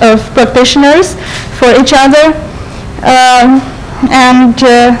respect of practitioners for each other.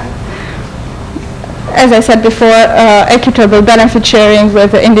 As I said before, equitable benefit sharing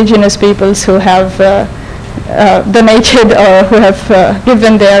with the indigenous peoples who have donated or who have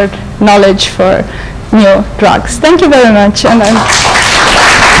given their knowledge for new drugs. Thank you very much. And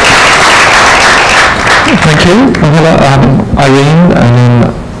thank you. Hello, Irene, and then,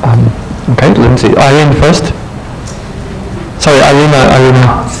 okay, Lindsay. Irene first. Sorry, Irene.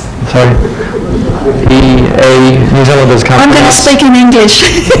 Sorry. New Zealanders can't I'm going to speak in English.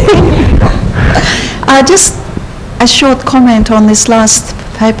 Just a short comment on this last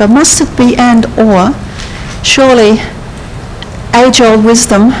paper. Must it be and or? Surely age-old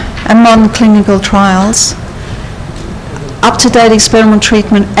wisdom and modern clinical trials, up-to-date experimental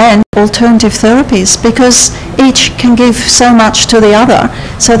treatment and alternative therapies, because each can give so much to the other,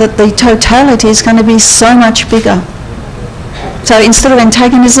 so that the totality is going to be so much bigger. So instead of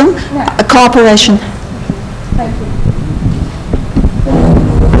antagonism, a cooperation. Thank you.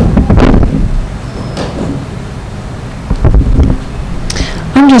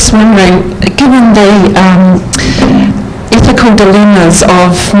 I'm just wondering, given the ethical dilemmas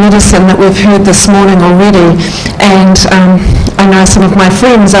of medicine that we've heard this morning already, and I know some of my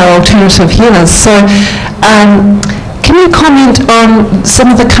friends are alternative healers, so can you comment on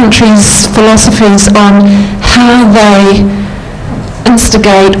some of the countries' philosophies on how they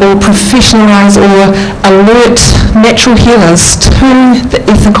instigate or professionalise or alert natural healers to the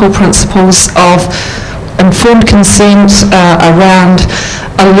ethical principles of informed consent around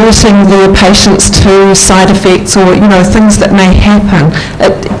alerting their patients to side effects or things that may happen?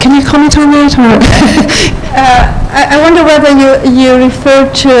 Can you comment on that? I wonder whether you refer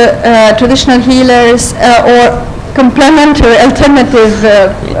to traditional healers or complementary alternative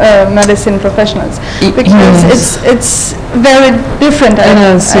medicine professionals, because it's very different,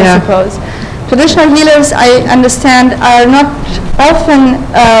 I suppose. Traditional healers, I understand, are not often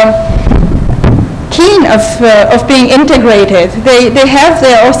keen of being integrated. They have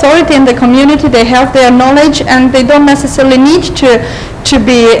their authority in the community, they have their knowledge, and they don't necessarily need to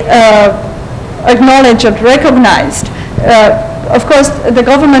be acknowledged or recognized. Of course, the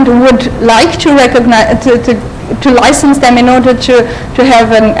government would like to recognize, to license them in order to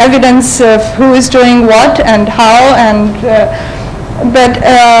have an evidence of who is doing what and how, and but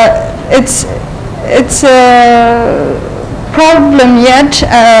it's a problem yet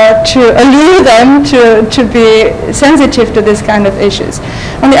to allure them to be sensitive to this kind of issues.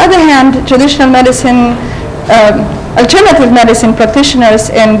 On the other hand, traditional medicine, alternative medicine practitioners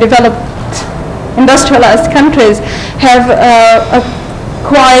in developed industrialized countries have a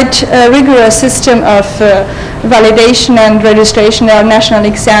quite rigorous system of validation and registration. There are national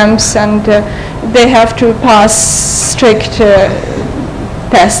exams, and they have to pass strict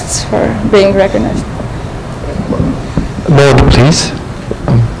tests for being recognized. Lord, please.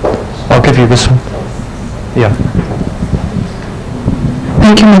 I'll give you this one. Yeah.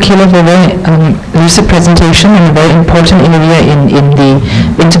 Thank you, Makila, for a very lucid presentation and a very important area in the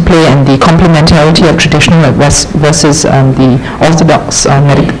interplay and the complementarity of traditional versus the orthodox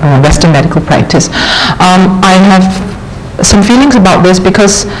Western medical practice. I have some feelings about this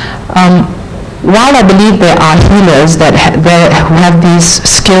because while I believe there are healers that who have these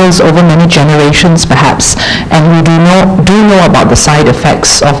skills over many generations perhaps, and we do know about the side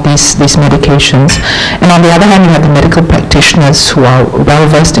effects of these medications, and on the other hand you have the medical practitioners who are well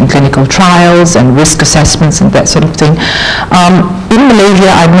versed in clinical trials and risk assessments and that sort of thing. In Malaysia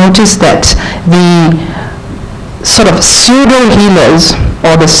I've noticed that the sort of pseudo healers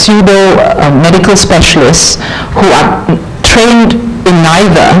or the pseudo medical specialists who are trained in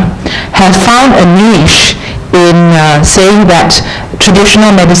neither have found a niche in saying that traditional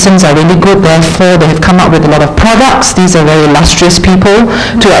medicines are really good, therefore they have come up with a lot of products. These are very illustrious people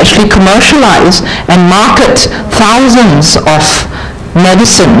to actually commercialize and market thousands of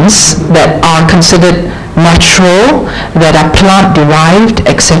medicines that are considered natural, that are plant-derived,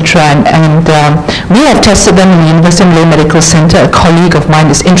 etc. And we have tested them in the University of Malay Medical Center. A colleague of mine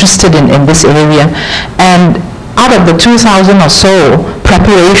is interested in this area, and out of the 2,000 or so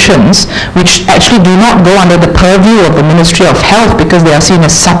preparations, which actually do not go under the purview of the Ministry of Health because they are seen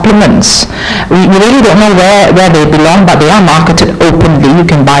as supplements, we really don't know where they belong, but they are marketed openly. You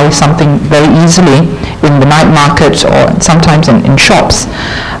can buy something very easily in the night market or sometimes in shops.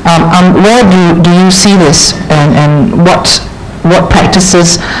 Where do you see this, and what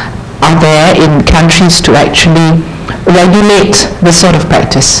practices are there in countries to actually regulate this sort of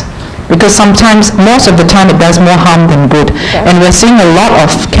practice? Because sometimes, most of the time, it does more harm than good. Okay. And we're seeing a lot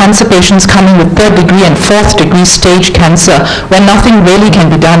of cancer patients coming with 3rd degree and 4th degree stage cancer where nothing really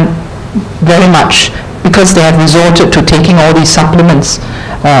can be done very much because they have resorted to taking all these supplements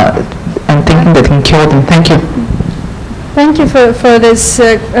and thinking they can cure them. Thank you. Thank you for this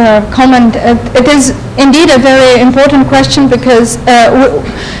comment. It is indeed a very important question because,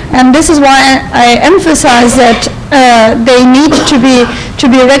 and this is why I emphasize that they need to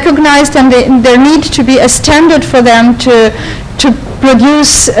be recognized, and there need to be a standard for them to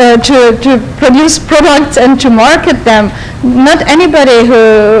produce products and to market them. Not anybody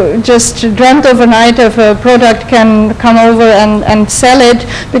who just dreamt overnight of a product can come over and sell it,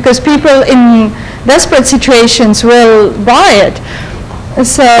 because people in desperate situations will buy it.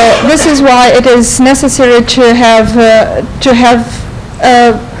 So this is why it is necessary to have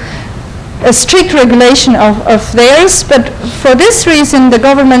a strict regulation of theirs. But for this reason, the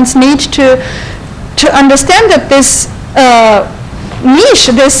governments need to understand that this niche,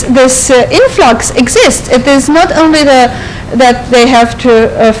 this influx exists. It is not only that they have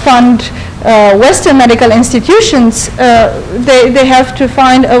to fund Western medical institutions. They have to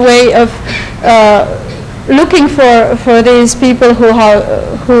find a way of looking for these people who,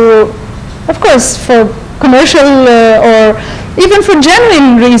 of course, for commercial or even for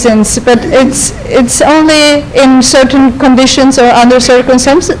genuine reasons, but it's only in certain conditions or under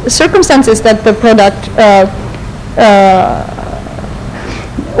circumstances that the product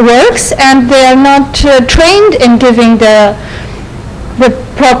works, and they are not trained in giving the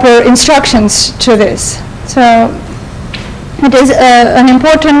proper instructions to this. So it is an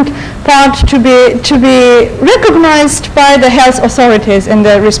important part to be recognized by the health authorities in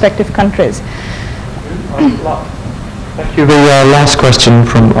the respective countries. Thank you. The last question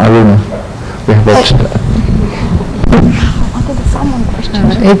from Aruna. We have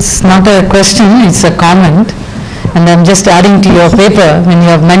it's not a question, it's a comment. And I'm just adding to your paper when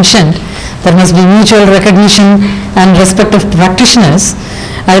you have mentioned there must be mutual recognition and respect of practitioners.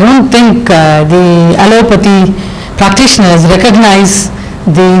 I don't think the allopathy practitioners recognize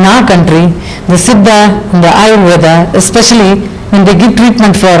in our country the Siddha and the Ayurveda, especially when they give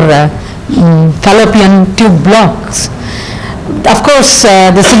treatment for fallopian tube blocks. Of course,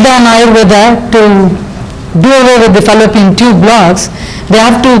 the Siddha and Ayurveda, to do away with the fallopian tube blocks, they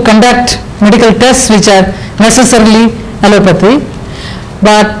have to conduct medical tests which are necessarily allopathy.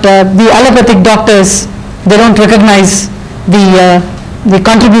 But the allopathic doctors, they don't recognize the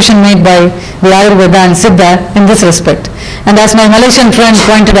contribution made by the Ayurveda and Siddha in this respect. And as my Malaysian friend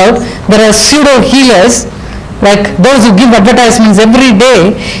pointed out, there are pseudo healers, like those who give advertisements every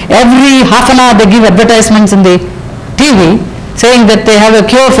day. Every half an hour they give advertisements in the TV saying that they have a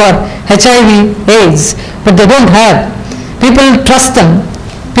cure for HIV AIDS, but they don't have. People trust them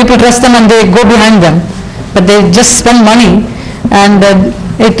and they go behind them, but they just spend money, and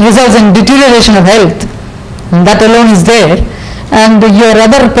it results in deterioration of health. And that alone is there. And your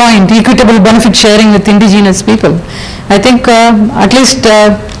other point, equitable benefit sharing with indigenous people. I think at least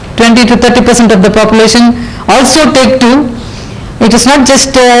 20 to 30% of the population also take to. It is not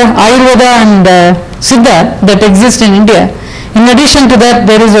just Ayurveda and Siddha that exist in India. In addition to that,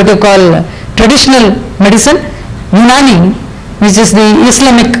 there is what you call traditional medicine, Unani, which is the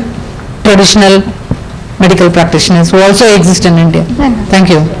Islamic traditional medical practitioners who also exist in India. Thank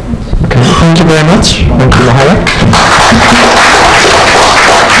you. Okay. Thank you very much. Thank you, Mahara.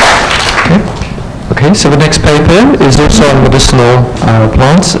 Okay, so the next paper is also on medicinal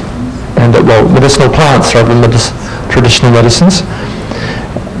plants, and well, medicinal plants rather than traditional medicines.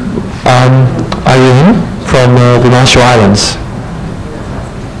 Irene from the Marshall Islands.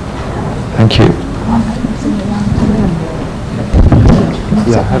 Thank you.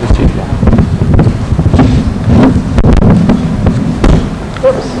 Yeah, have a seat.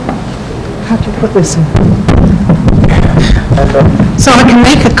 Oops. How do you put this in? So I can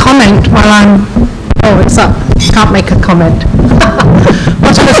make a comment while I'm... Oh, it's up. Can't make a comment.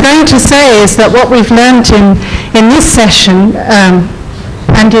 What I was going to say is that what we've learnt in this session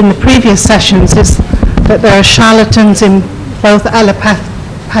and in the previous sessions is that there are charlatans in both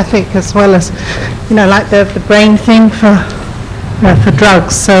allopathic as well as, you know, like the brain thing for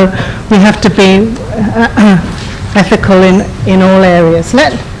drugs. So we have to be ethical in all areas.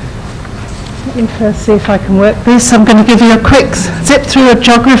 Let me first see if I can work this. I'm going to give you a quick zip through a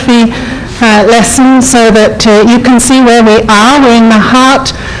geography lesson so that you can see where we are. We're in the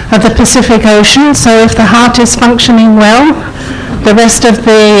heart of the Pacific Ocean, so if the heart is functioning well, the rest of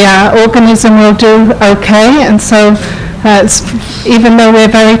the organism will do okay. And so even though we're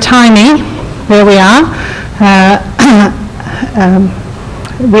very tiny where we are,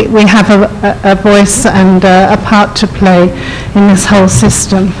 we have a voice and a part to play in this whole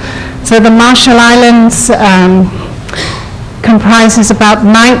system. So the Marshall Islands comprises about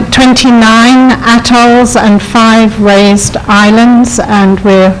 29 atolls and 5 raised islands, and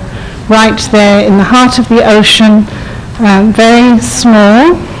we're right there in the heart of the ocean, very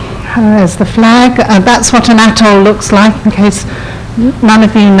small as the flag. That's what an atoll looks like, in case none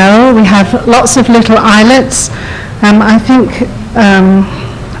of you know. We have lots of little islets. I think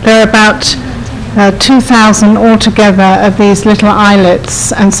there are about 2,000 altogether of these little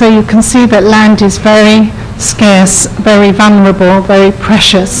islets, and so you can see that land is very scarce, very vulnerable, very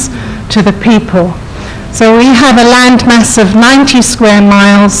precious to the people. So we have a land mass of 90 square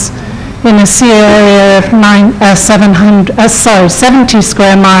miles in a sea area of 70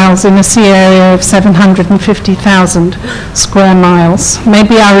 square miles in a sea area of 750,000 square miles.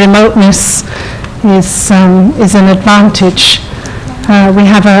 Maybe our remoteness is an advantage. We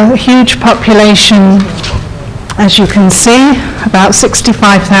have a huge population, as you can see, about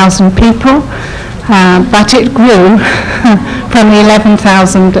 65,000 people, but it grew from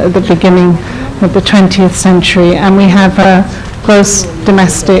 11,000 at the beginning of the 20th century, and we have a gross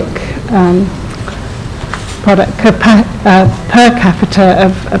domestic product per capita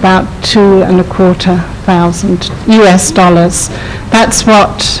of about $2,250 US dollars. That's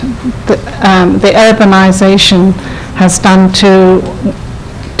what the urbanization has done to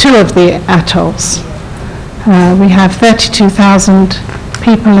 2 of the atolls. We have 32,000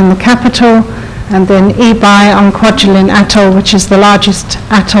 people in the capital, and then Ebai on Kwajalein Atoll, which is the largest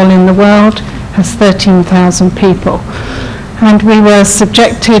atoll in the world, has 13,000 people. And we were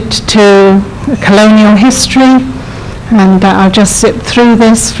subjected to colonial history, and I'll just zip through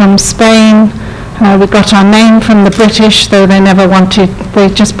this. From Spain, we got our name from the British, though they never wanted, they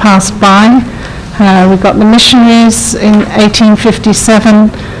just passed by. We got the missionaries in 1857,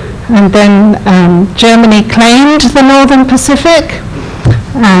 and then Germany claimed the Northern Pacific,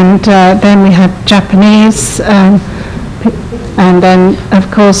 and then we had Japanese, and then of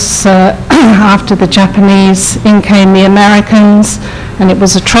course after the Japanese in came the Americans, and it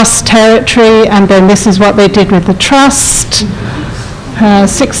was a trust territory, and then this is what they did with the trust.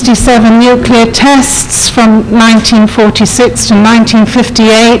 67 nuclear tests from 1946 to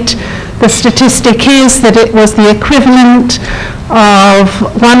 1958. The statistic is that it was the equivalent of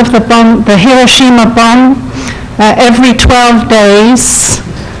one of the Hiroshima bomb every 12 days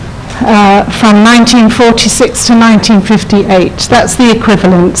from 1946 to 1958. That's the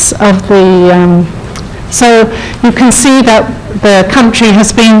equivalence of the... so you can see that the country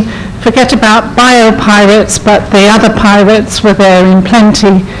has been, forget about bio-pirates, but the other pirates were there in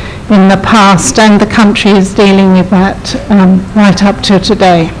plenty in the past, and the country is dealing with that right up to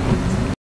today.